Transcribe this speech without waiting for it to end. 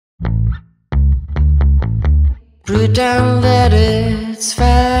pretend that it's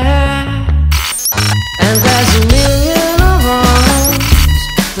fair. And there's a million of arms,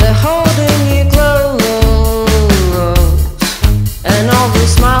 they're holding you close. And all the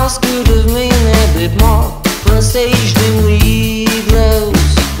smiles could have mean a bit more when the stage dimly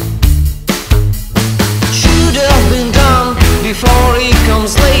glows. Should have been done before it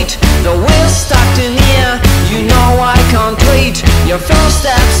comes late. The wheel's stuck in here, you know I can't wait. Your first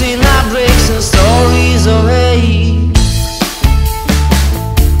steps in heartbreaks and stories of hate.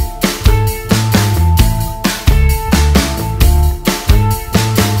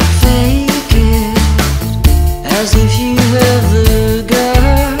 Fake it as if you have the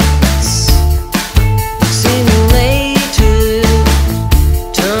guts. Simulate it,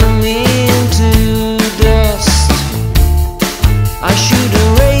 turn me into dust. I should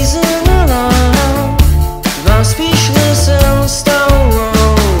have raised an alarm, but I'm speechless and stone.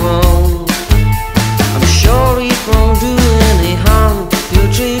 I'm sure it won't do any harm, your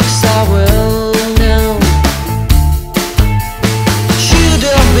tricks are well known. Should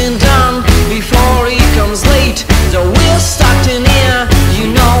have been done before it comes late. The wheel's stuck in here, you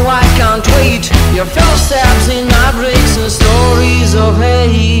know I can't wait. Your first steps in heartbreaks and stories of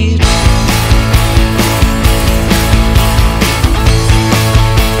hate.